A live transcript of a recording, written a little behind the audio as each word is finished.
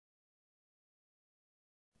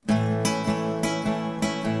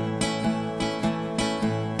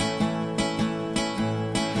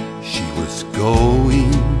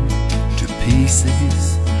going to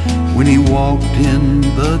pieces when he walked in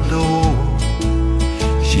the door.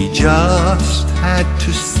 She just had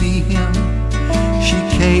to see him, she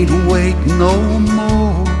can't wait no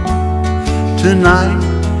more. Tonight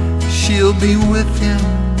she'll be with him,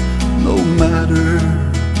 no matter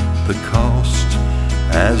the cost,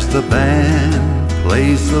 as the band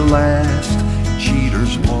plays the last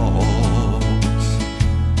cheater's waltz.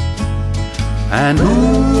 And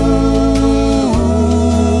ooh,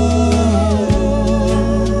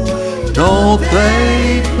 don't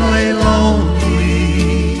they play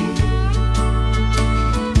lonely?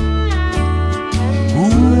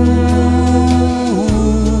 Ooh,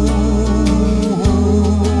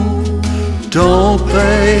 don't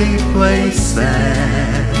they play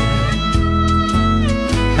sad?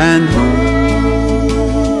 And ooh,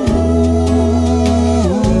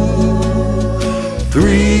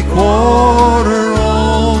 three-quarter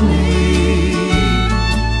only.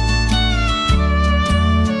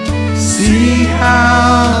 See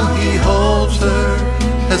how he holds her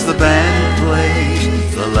as the band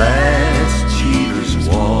plays the last cheater's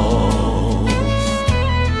waltz.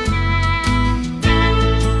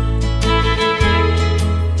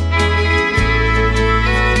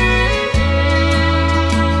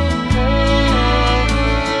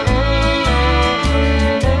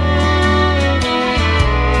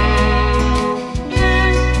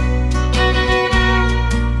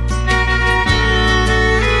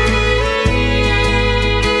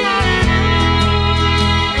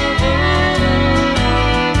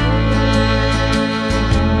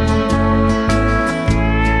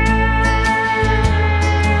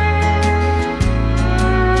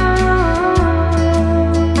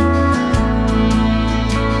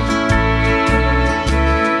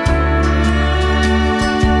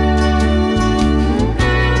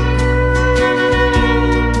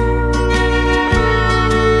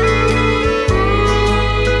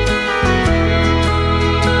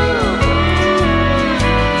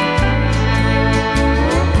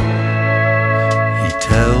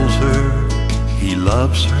 Tells her he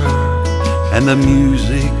loves her and the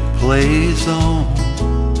music plays on.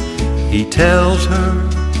 He tells her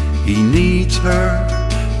he needs her,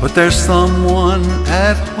 but there's someone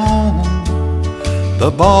at home.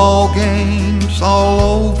 The ball game's all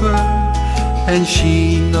over and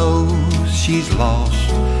she knows she's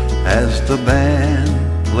lost as the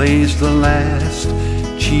band plays the last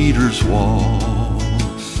cheater's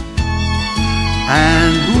waltz.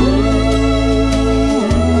 And ooh,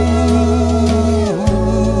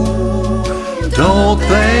 don't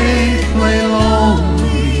they play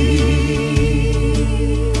lonely?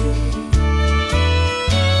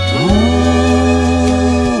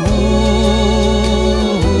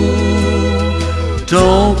 Ooh,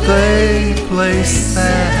 don't they play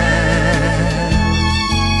sad?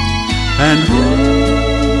 And ooh,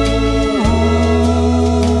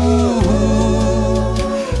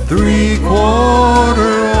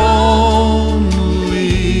 three-quarter only.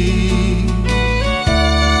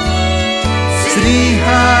 See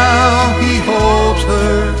how he holds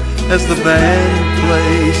her as the band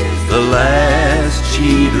plays the last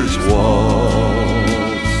cheater's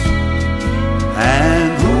waltz.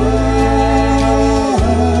 And ooh,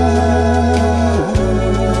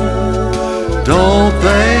 don't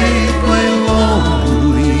they play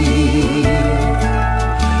lonely?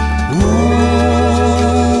 Ooh,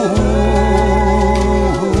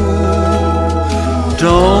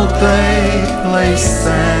 don't they play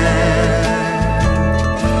sad?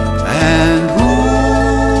 And ooh,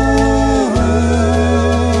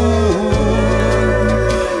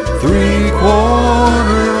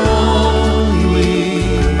 three-quarter only.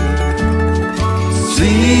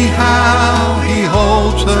 See how he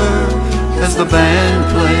holds her as the band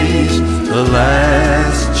plays the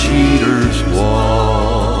last cheater's waltz.